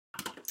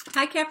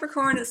Hi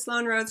Capricorn, it's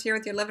Sloan Rhodes here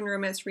with your Love and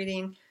Romance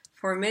reading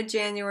for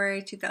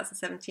mid-January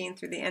 2017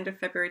 through the end of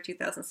February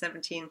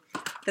 2017.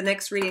 The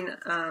next reading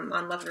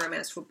on Love and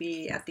Romance will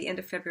be at the end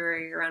of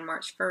February, around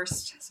March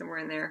 1st, somewhere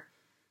in there.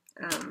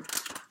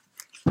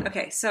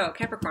 Okay, so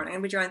Capricorn, I'm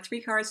going to be drawing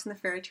 3 cards from the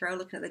Fairy Tarot,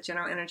 looking at the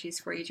general energies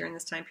for you during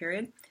this time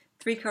period.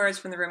 3 cards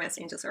from the Romance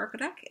Angels Oracle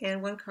deck,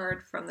 and 1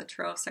 card from the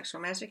Tarot of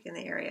Sexual Magic in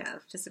the area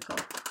of physical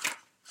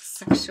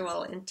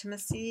sexual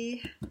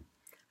intimacy.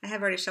 I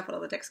have already shuffled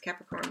all the decks,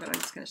 Capricorn, but I'm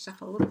just going to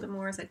shuffle a little bit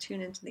more as I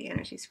tune into the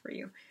energies for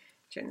you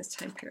during this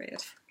time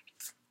period.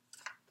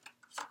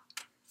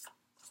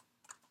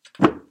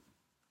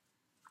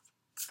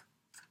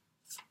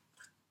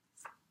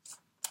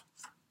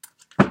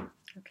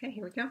 Okay,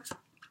 here we go.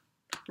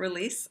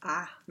 Release.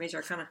 Major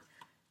Arcana.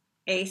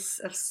 Ace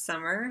of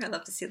Summer. I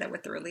love to see that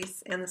with the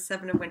release. And the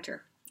 7 of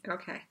Winter.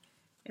 Okay.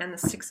 And the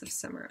 6 of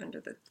Summer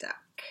under the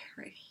deck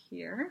right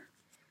here.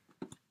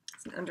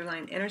 An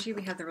underlying energy.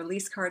 We have the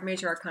release card,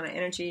 Major Arcana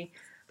energy,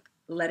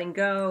 letting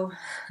go,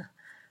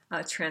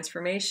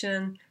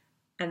 transformation,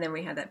 and then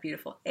we have that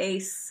beautiful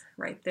ace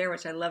right there,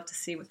 which I love to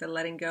see with the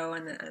letting go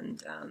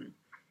and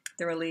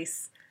the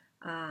release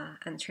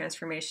and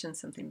transformation,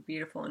 something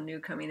beautiful and new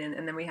coming in.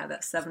 And then we have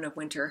that 7 of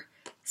Winter,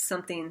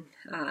 something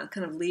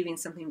kind of leaving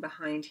something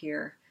behind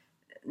here,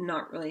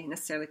 not really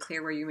necessarily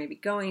clear where you may be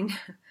going,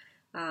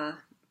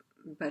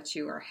 but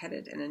you are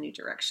headed in a new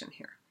direction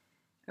here.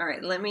 All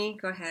right, let me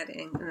go ahead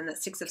and then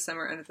that 6 of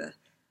Summer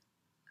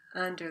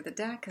under the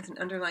deck as an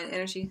underlying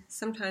energy,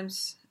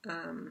 sometimes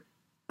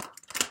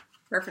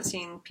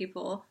referencing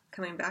people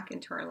coming back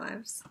into our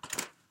lives.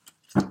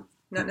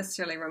 Not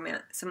necessarily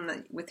romance,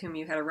 someone with whom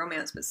you had a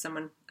romance, but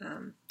someone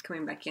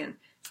coming back in,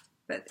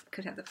 but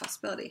could have the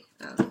possibility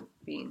of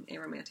being a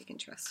romantic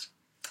interest.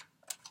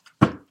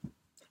 And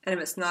if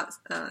it's not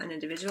an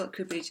individual, it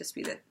could be just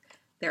be that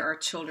there are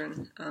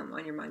children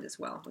on your mind as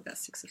well with that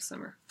 6 of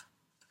Summer.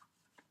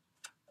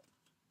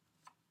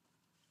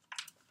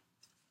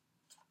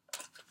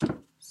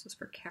 This is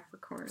for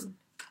Capricorn.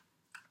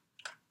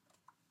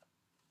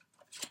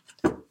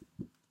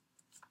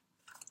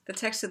 The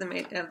text of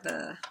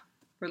the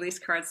release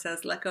card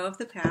says, let go of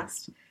the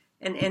past,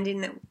 an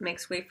ending that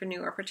makes way for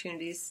new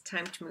opportunities,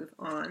 time to move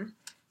on.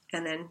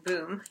 And then,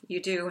 boom,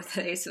 you do with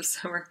the Ace of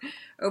Summer.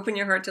 Open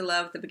your heart to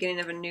love, the beginning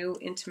of a new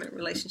intimate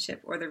relationship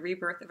or the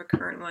rebirth of a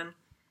current one.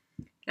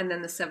 And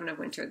then the 7 of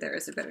Winter, there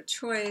is a better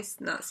choice,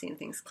 not seeing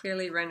things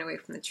clearly, run away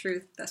from the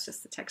truth. That's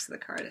just the text of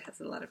the card. It has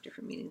a lot of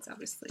different meanings,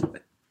 obviously,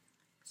 but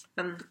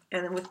and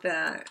then with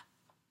the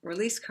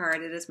release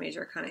card, it is Major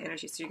Arcana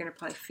energy, so you're going to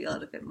probably feel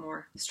it a bit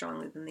more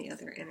strongly than the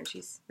other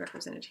energies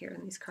represented here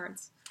in these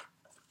cards.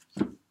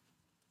 For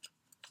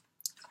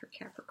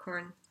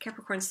Capricorn,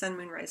 Capricorn Sun,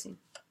 Moon, Rising.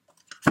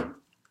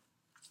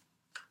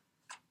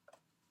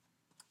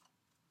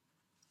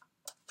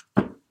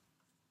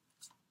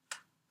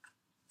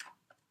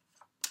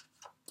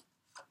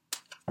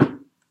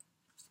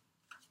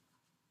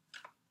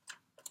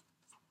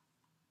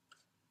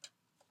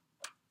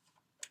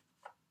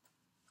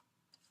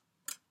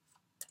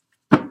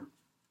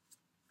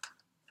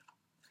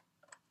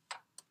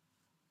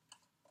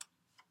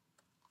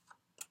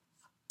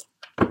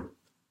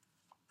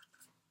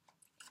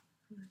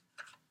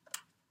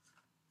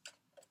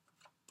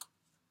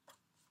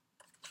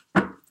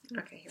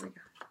 Okay, here we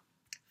go.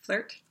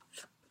 Flirt,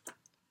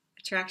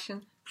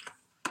 attraction,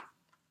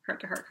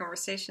 heart-to-heart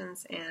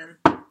conversations, and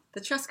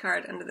the trust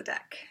card under the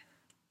deck.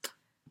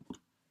 I'll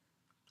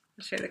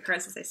show you the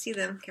cards as I see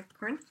them,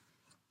 Capricorn.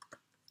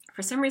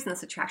 For some reason,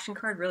 this attraction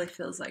card really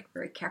feels like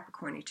very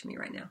Capricorn-y to me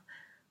right now.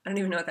 I don't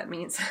even know what that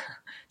means.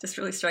 Just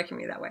really striking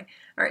me that way.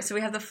 All right, so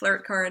we have the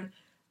flirt card.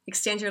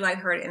 Extend your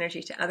lighthearted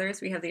energy to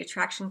others. We have the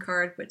attraction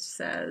card, which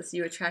says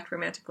you attract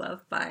romantic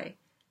love by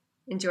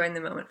enjoying the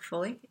moment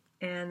fully.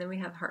 And then we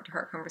have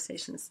heart-to-heart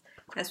conversations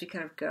as we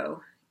kind of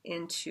go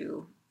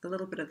into a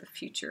little bit of the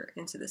future,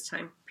 into this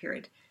time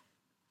period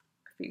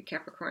for you,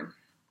 Capricorn.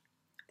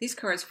 These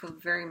cards feel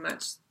very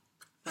much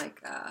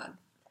like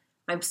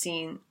I'm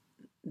seeing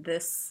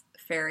this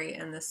fairy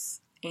and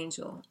this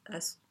angel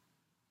as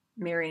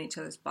mirroring each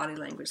other's body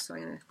language. So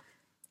I'm going to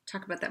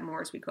talk about that more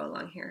as we go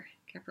along here,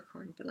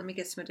 Capricorn. But let me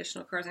get some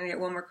additional cards. I'm going to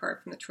get one more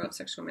card from the Tarot of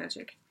Sexual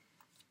Magic.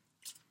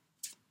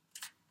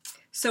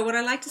 So what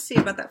I like to see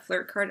about that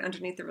flirt card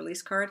underneath the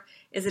release card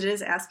is it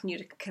is asking you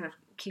to kind of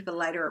keep a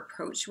lighter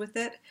approach with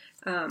it,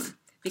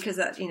 because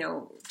that, you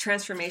know,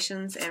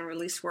 transformations and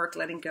release work,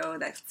 letting go,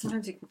 that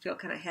sometimes it can feel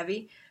kind of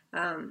heavy,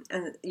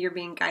 and you're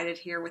being guided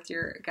here with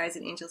your guides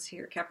and angels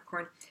here,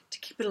 Capricorn, to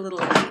keep it a little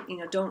light. You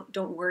know,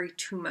 don't worry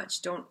too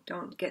much. Don't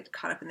get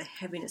caught up in the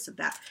heaviness of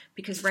that,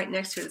 because right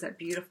next to it is that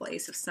beautiful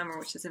Ace of Summer,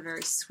 which is a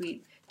very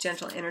sweet,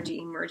 gentle energy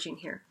emerging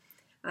here,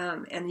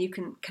 and you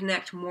can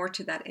connect more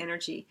to that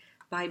energy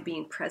by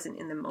being present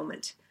in the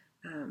moment,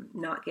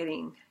 not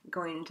going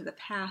into the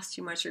past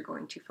too much or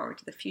going too far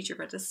into the future,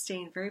 but just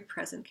staying very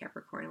present,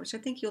 Capricorn, which I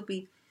think you'll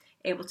be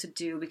able to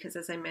do because,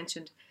 as I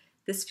mentioned,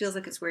 this feels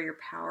like it's where your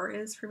power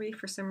is for me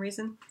for some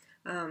reason.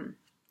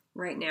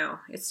 Right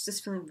now, it's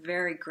just feeling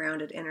very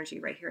grounded energy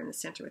right here in the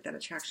center with that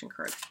attraction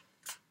card.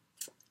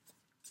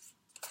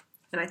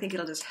 And I think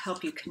it'll just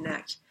help you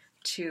connect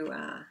to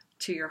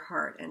your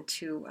heart and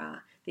to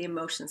the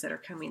emotions that are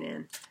coming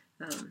in,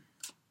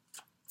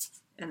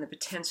 and the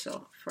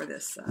potential for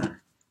this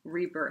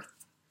rebirth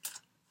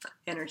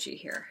energy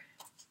here,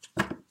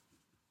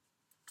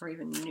 or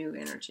even new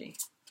energy.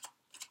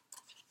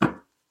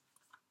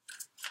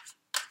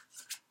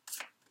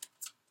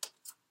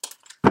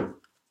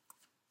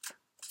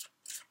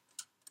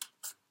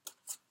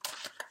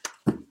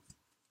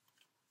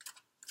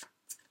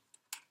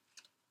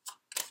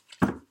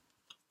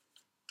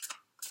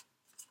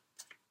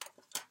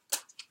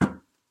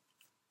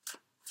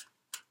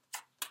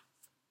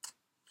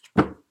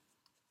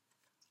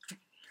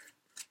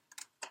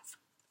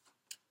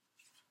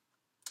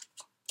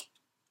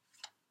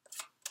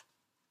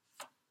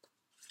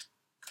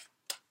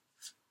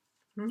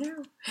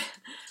 No.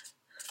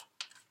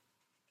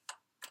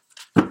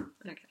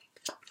 Okay.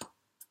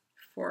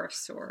 Four of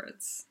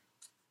Swords.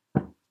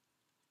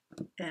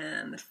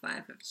 And the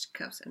Five of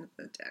Cups into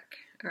the deck.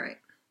 All right.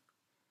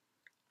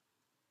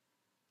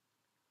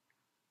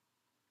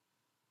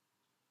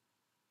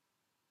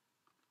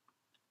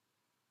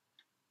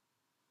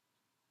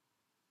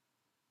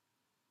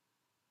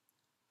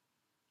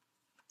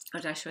 Oh,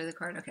 did I show you the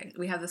card? Okay.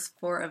 We have this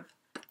Four of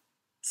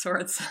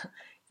Swords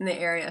in the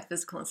area of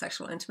physical and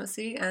sexual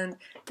intimacy. And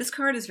this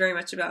card is very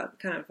much about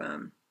kind of,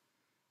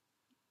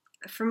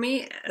 for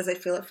me, as I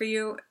feel it for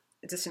you,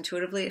 just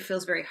intuitively, it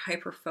feels very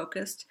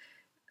hyper-focused.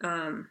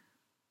 Not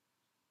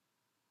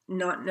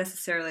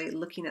necessarily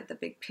looking at the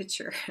big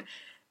picture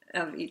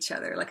of each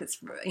other. Like it's,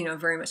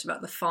 very much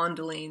about the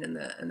fondling and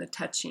the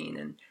touching.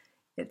 And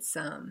it's,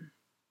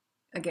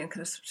 again,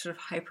 kind of sort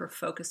of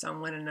hyper-focused on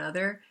one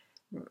another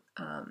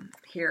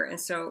here. And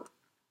so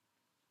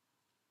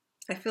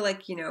I feel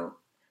like,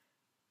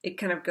 it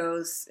kind of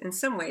goes, in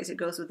some ways, it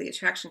goes with the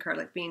attraction card,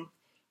 like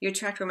you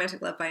attract romantic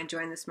love by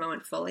enjoying this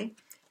moment fully.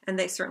 And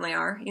they certainly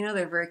are.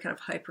 They're very kind of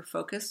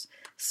hyper-focused.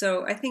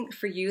 So I think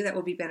for you, that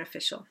will be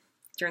beneficial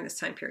during this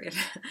time period.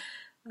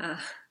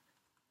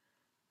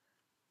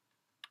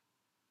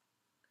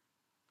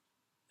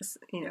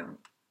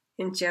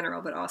 In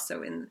general, but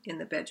also in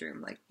the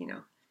bedroom, like,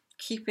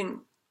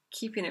 keeping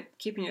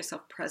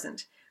yourself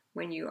present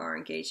when you are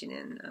engaging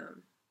in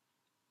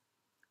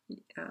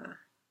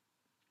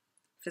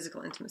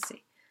physical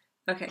intimacy.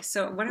 Okay,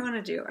 so what I want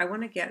to do, I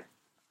want to get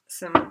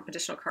some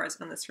additional cards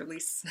on this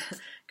release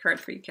card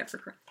for you,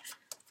 Capricorn.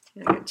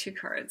 I'm going to get 2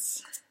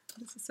 cards.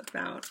 What is this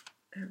about?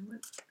 And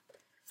what's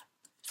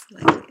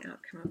the likely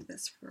outcome of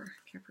this for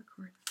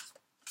Capricorn?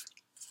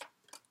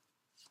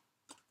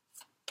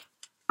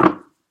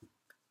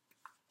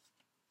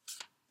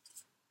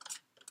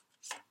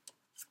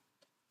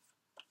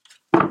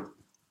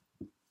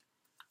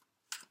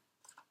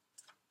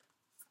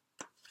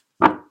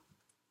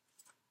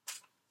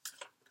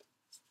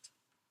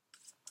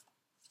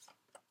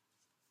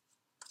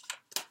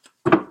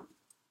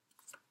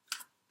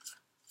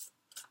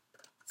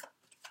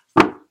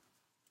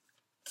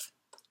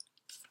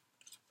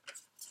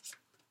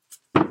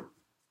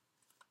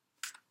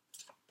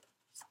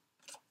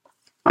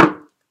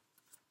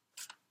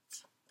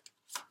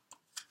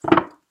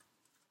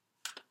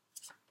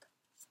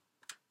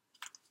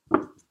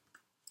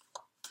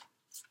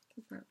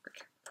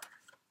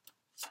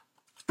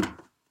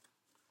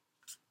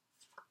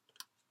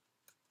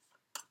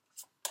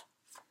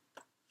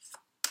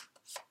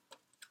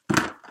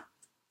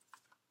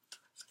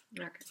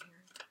 Okay.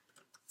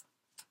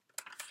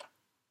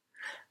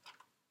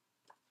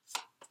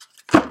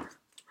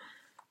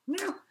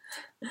 No.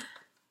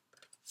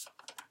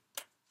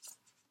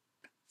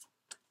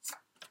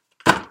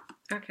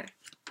 Okay.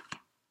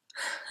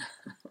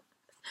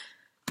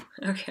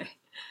 Okay.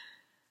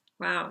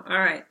 Wow. All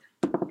right.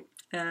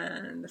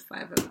 And the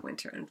Five of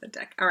Winter into the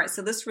deck. All right.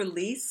 So this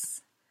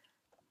release,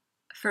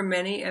 for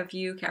many of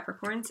you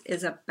Capricorns,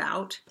 is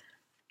about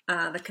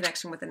the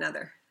connection with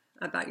another,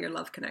 about your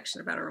love connection,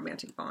 about a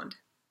romantic bond.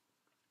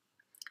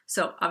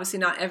 So obviously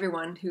not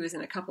everyone who is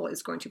in a couple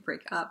is going to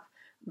break up,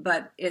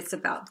 but it's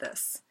about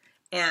this.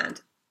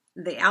 And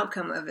the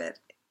outcome of it,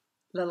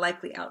 the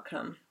likely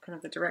outcome, kind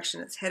of the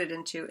direction it's headed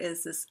into,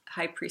 is this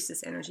High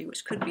Priestess energy,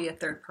 which could be a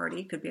third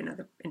party, could be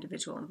another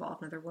individual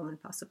involved, another woman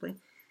possibly,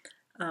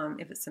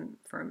 if it's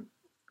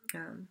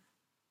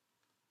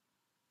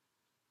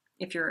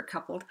if you're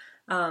coupled.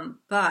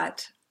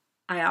 But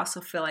I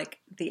also feel like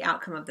the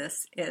outcome of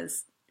this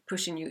is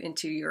pushing you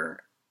into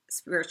your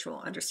spiritual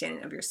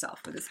understanding of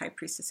yourself with this High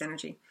Priestess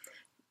energy,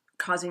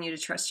 causing you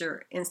to trust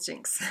your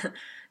instincts.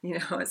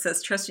 It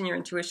says, trust in your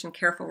intuition,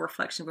 careful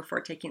reflection before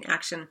taking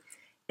action,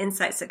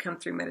 insights that come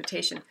through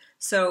meditation.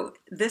 So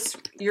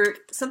you're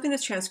something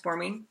that's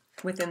transforming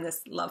within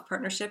this love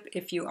partnership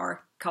if you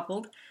are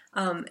coupled,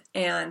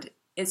 and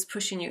it's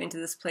pushing you into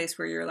this place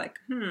where you're like,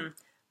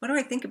 what do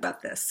I think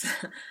about this?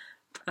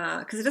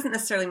 Because it doesn't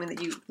necessarily mean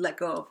that you let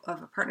go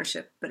of a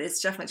partnership, but it's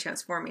definitely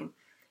transforming.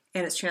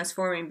 And it's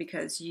transforming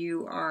because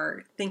you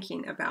are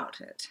thinking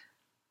about it,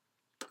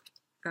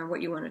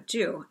 what you want to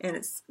do.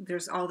 And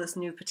there's all this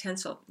new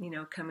potential,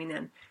 coming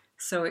in.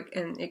 So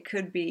it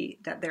could be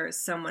that there is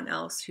someone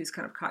else who's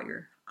kind of caught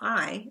your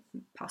eye,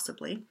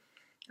 possibly.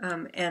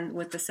 And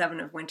with the Seven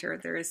of Winter,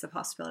 there is the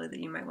possibility that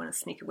you might want to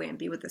sneak away and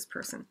be with this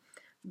person.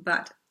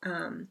 But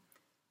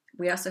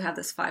we also have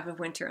this Five of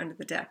Winter under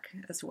the deck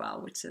as well,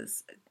 which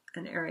is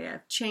an area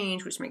of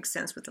change, which makes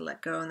sense with the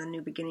let go and the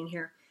new beginning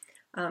here.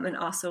 And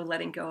also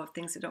letting go of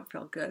things that don't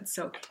feel good.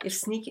 So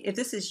if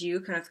this is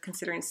you kind of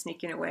considering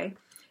sneaking away,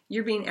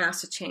 you're being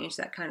asked to change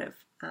that kind of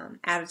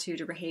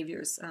attitude or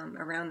behaviors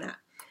around that.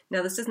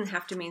 Now, this doesn't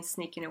have to mean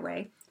sneaking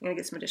away. I'm going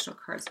to get some additional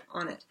cards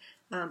on it,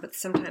 but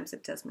sometimes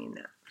it does mean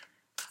that.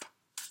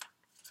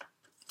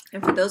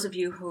 And for those of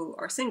you who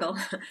are single,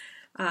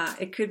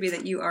 it could be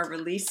that you are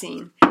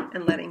releasing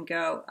and letting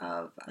go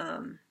of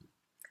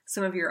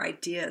some of your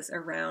ideas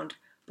around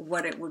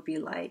what it would be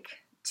like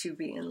to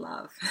be in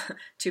love,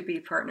 to be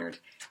partnered,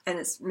 and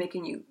it's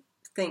making you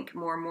think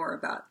more and more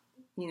about,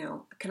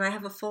 can I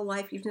have a full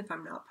life even if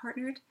I'm not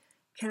partnered?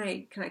 Can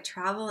I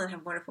travel and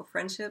have wonderful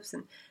friendships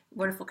and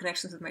wonderful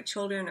connections with my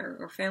children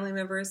or family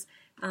members?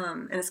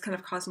 And it's kind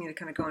of causing you to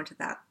kind of go into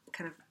that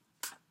kind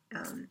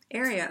of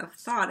area of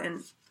thought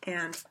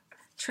and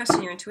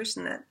trusting your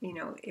intuition that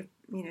if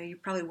you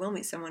probably will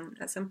meet someone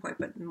at some point,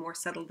 but more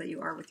settled than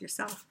you are with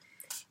yourself.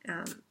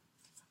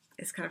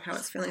 It's kind of how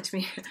it's feeling to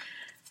me.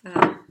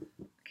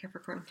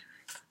 Capricorn.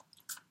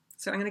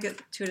 So I'm going to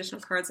get 2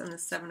 additional cards on the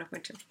Seven of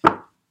Winter.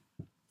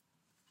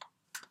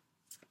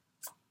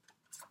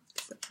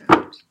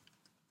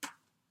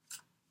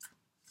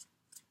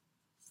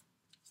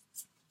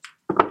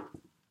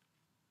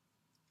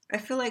 I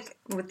feel like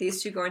with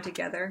these two going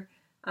together,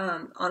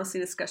 honestly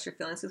discuss your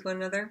feelings with one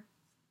another,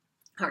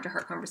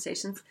 heart-to-heart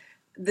conversations.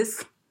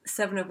 This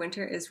Seven of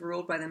Winter is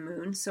ruled by the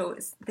moon, so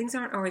things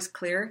aren't always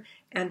clear,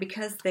 and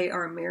because they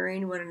are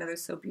mirroring one another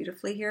so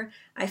beautifully here,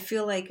 I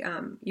feel like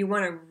you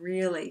want to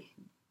really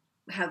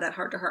have that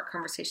heart-to-heart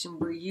conversation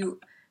where you're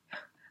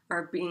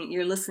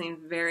listening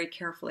very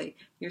carefully,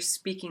 you're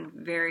speaking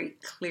very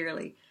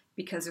clearly,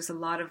 because there's a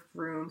lot of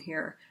room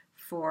here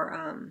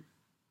for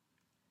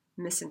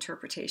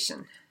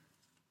misinterpretation.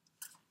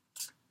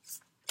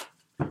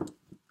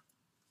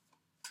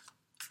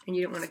 And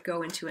you don't want to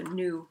go into a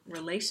new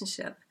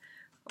relationship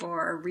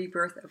or a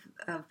rebirth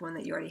of one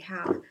that you already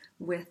have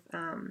with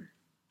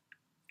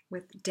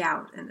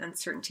doubt and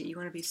uncertainty. You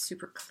want to be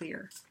super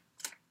clear.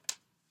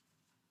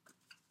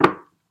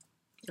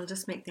 It'll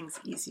just make things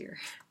easier.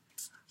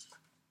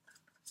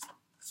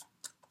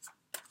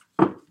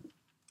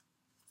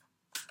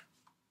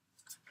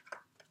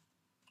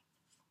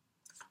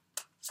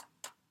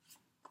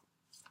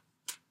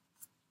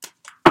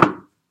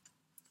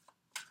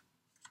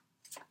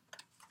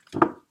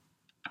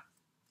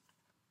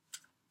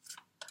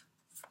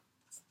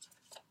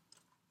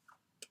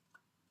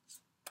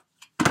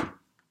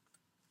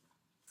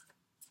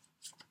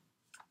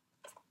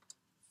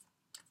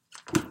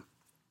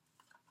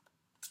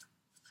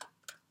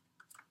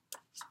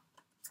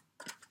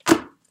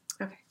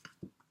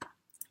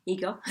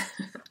 Ego,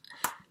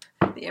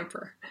 the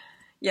Emperor.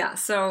 Yeah,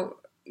 so,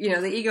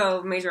 the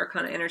ego, major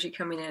arcana energy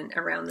coming in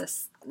around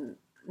this.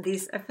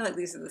 I feel like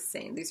these are the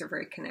same. These are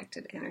very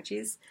connected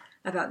energies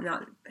about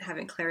not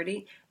having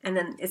clarity. And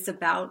then it's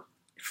about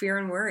fear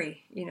and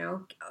worry,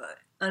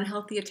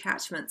 unhealthy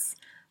attachments,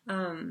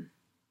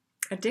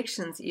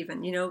 addictions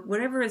even,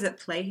 whatever is at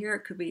play here.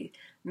 It could be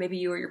maybe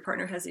you or your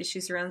partner has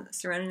issues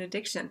surrounding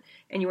addiction,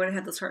 and you want to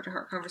have those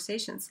heart-to-heart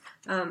conversations.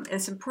 And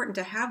it's important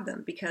to have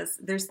them because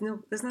there's not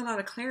a lot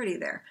of clarity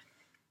there.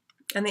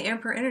 And the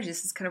Emperor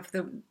energies is kind of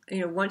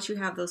once you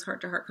have those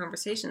heart-to-heart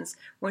conversations,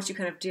 once you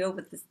kind of deal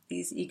with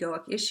these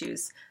egoic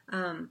issues,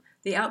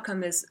 the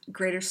outcome is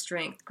greater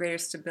strength, greater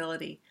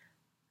stability,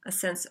 a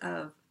sense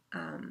of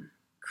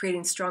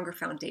creating stronger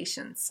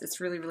foundations. It's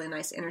really, really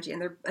nice energy,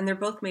 and they're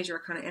both major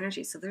arcana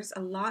energy. So there's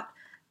a lot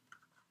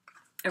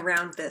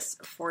around this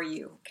for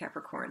you,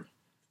 Capricorn.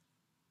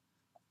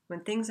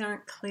 When things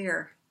aren't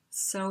clear,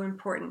 so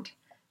important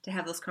to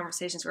have those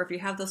conversations. Or if you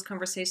have those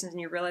conversations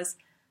and you realize,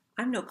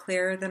 I'm no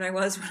clearer than I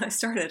was when I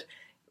started,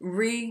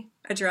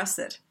 readdress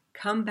it.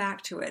 Come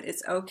back to it.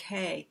 It's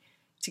okay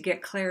to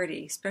get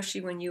clarity, especially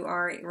when you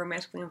are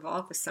romantically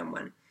involved with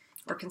someone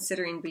or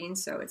considering being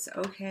so. It's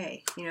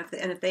okay.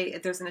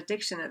 If there's an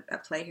addiction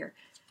at play here,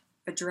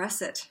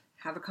 address it.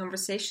 Have a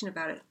conversation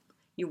about it.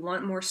 You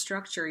want more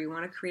structure. You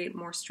want to create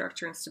more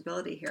structure and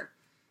stability here,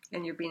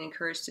 and you're being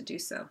encouraged to do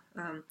so.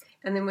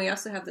 And then we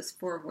also have this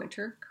Four of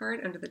Winter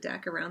card under the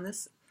deck around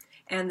this,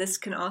 and this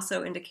can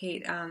also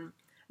indicate a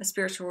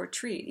spiritual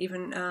retreat,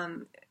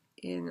 even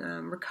in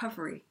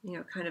recovery.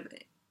 Kind of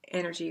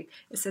energy.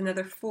 It's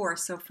another 4,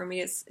 so for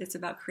me, it's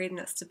about creating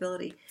that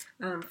stability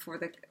for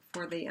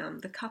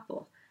the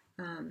couple.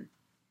 And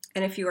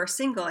if you are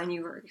single and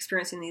you are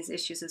experiencing these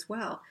issues as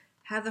well,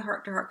 have the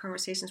heart-to-heart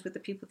conversations with the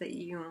people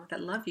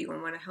that love you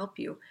and want to help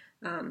you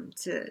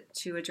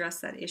to address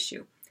that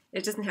issue.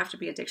 It doesn't have to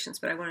be addictions,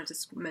 but I want to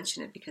just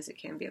mention it because it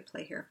can be at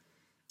play here.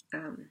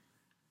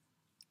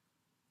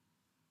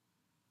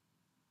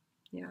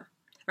 Yeah.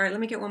 All right, let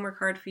me get one more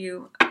card for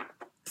you,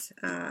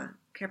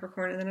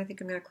 Capricorn, and then I think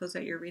I'm going to close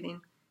out your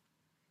reading.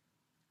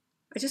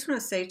 I just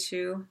want to say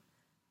too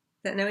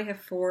that now we have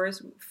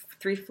fours,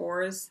 3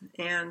 4s,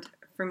 and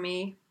for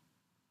me,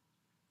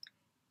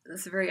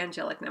 it's a very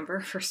angelic number,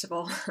 first of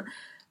all.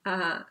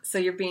 So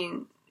you're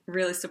being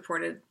really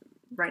supported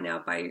right now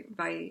by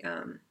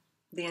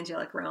the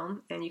angelic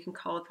realm, and you can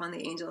call upon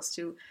the angels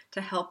to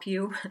help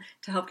you,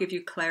 to help give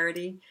you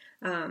clarity,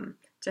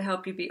 to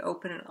help you be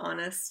open and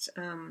honest.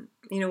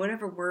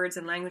 Whatever words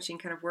and languaging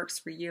kind of works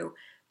for you.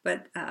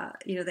 But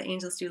the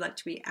angels do like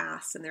to be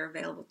asked, and they're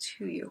available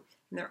to you,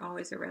 and they're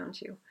always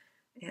around you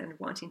and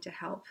wanting to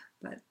help.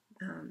 But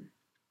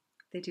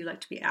they do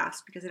like to be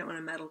asked because they don't want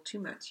to meddle too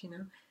much,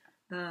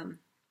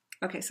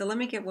 Okay, so let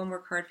me get one more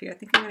card for you. I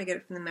think I'm going to get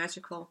it from the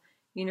Magical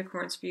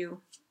Unicorns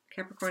View,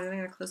 Capricorn, and then I'm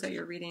going to close out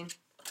your reading.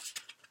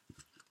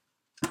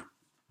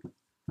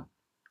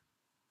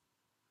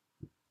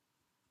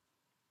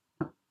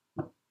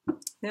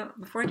 Now,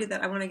 before I do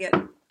that, I want to get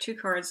 2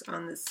 cards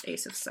on this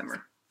Ace of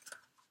Summer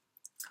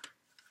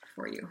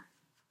for you,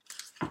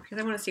 because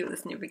I want to see what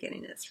this new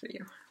beginning is for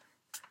you.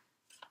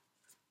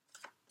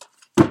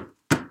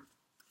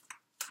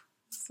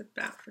 It's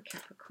about for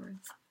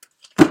Capricorn.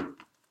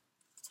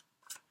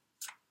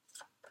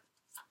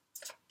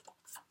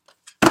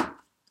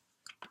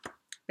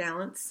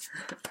 Balance,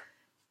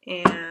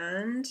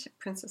 and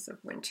Princess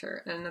of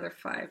Winter, and another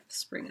 5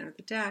 Spring under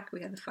the deck.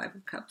 We had the 5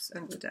 of Cups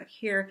under the deck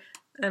here,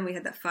 and we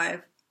had that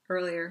 5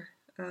 earlier,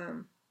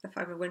 the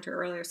 5 of Winter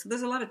earlier. So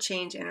there's a lot of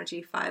change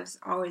energy. 5s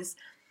always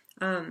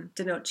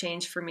denote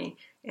change for me,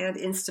 and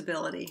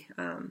instability,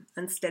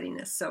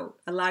 unsteadiness. So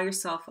allow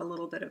yourself a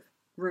little bit of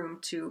room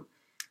to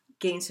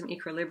gain some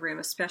equilibrium,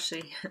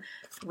 especially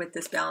with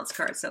this Balance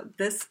card. So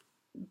this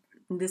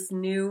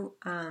new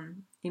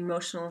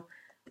emotional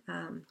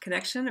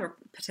connection or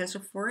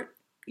potential for it,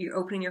 you're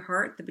opening your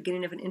heart, the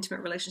beginning of an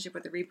intimate relationship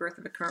with the rebirth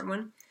of a current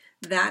one.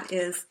 That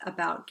is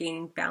about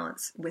gaining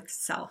balance with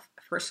self,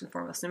 first and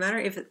foremost. No matter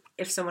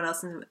if someone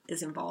else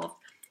is involved,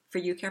 for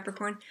you,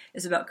 Capricorn,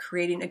 is about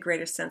creating a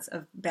greater sense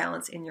of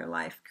balance in your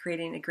life,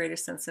 creating a greater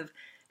sense of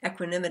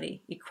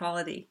equanimity,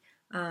 equality.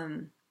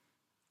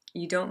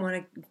 You don't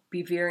want to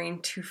be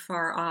veering too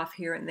far off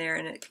here and there,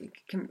 and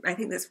I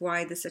think that's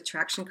why this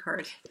attraction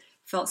card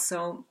felt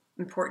so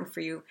important for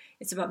you.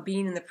 It's about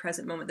being in the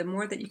present moment. The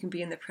more that you can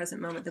be in the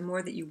present moment, the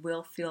more that you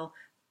will feel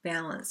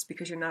balanced,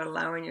 because you're not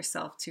allowing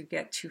yourself to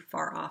get too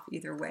far off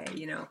either way,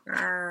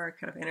 kind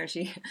of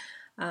energy.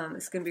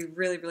 It's going to be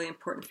really, really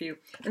important for you.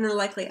 And the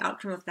likely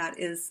outcome of that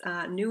is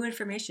new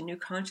information, new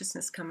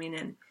consciousness coming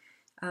in,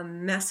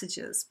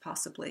 messages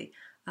possibly,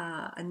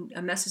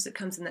 a message that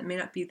comes in that may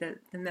not be the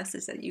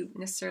message that you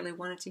necessarily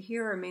wanted to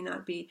hear, or may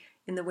not be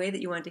in the way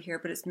that you wanted to hear,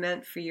 but it's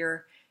meant for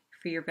your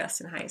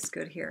best and highest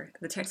good here.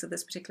 The text of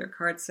this particular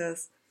card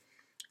says,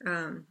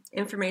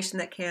 information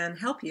that can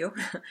help you,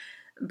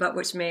 but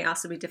which may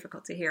also be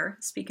difficult to hear.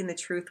 Speaking the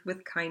truth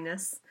with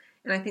kindness.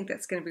 And I think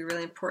that's going to be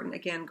really important,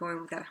 again,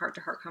 going with that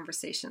heart-to-heart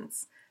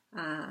conversations.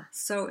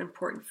 So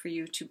important for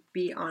you to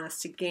be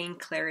honest, to gain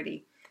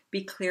clarity.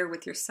 Be clear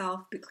with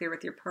yourself, be clear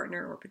with your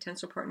partner or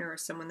potential partner or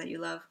someone that you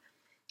love,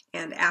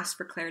 and ask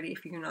for clarity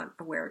if you're not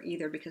aware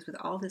either, because with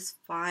all this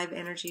 5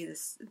 energy,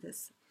 this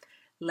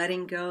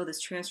letting go,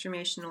 this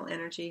transformational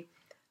energy,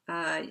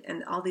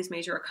 and all these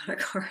major arcana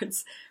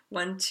cards,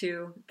 1,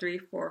 2, 3,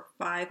 4,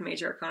 5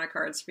 major arcana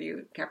cards for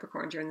you,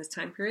 Capricorn, during this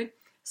time period.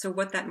 So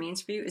what that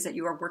means for you is that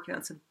you are working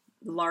on some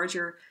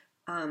larger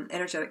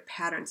energetic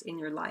patterns in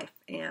your life.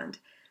 And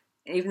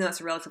even though it's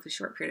a relatively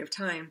short period of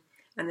time,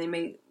 and they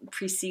may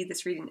precede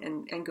this reading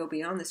and go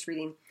beyond this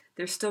reading,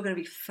 they're still going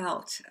to be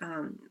felt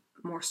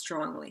more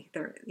strongly.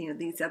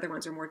 These other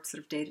ones are more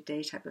sort of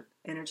day-to-day type of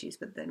energies,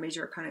 but the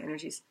major arcana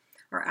energies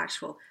are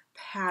actual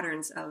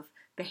patterns of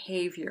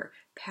behavior,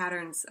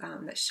 patterns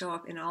that show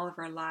up in all of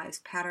our lives,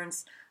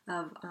 patterns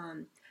of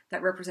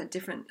that represent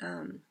different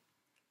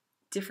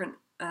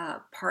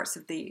parts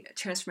of the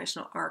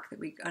transformational arc that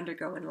we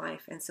undergo in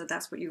life. And so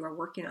that's what you are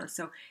working on.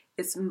 So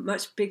it's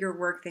much bigger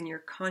work than your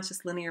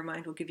conscious linear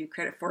mind will give you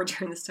credit for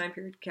during this time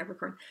period,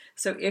 Capricorn.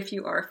 So if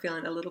you are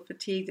feeling a little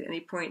fatigued at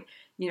any point,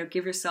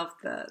 give yourself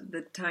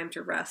the time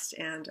to rest.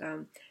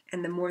 And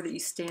the more that you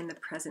stay in the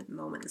present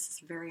moment, this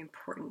is very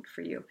important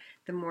for you,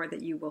 the more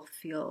that you will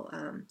feel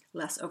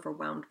less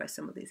overwhelmed by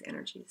some of these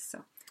energies.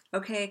 So,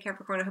 okay,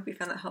 Capricorn, I hope you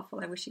found that helpful.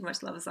 I wish you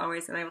much love as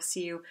always, and I will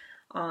see you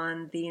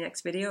on the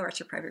next video or at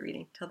your private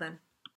reading. Till then.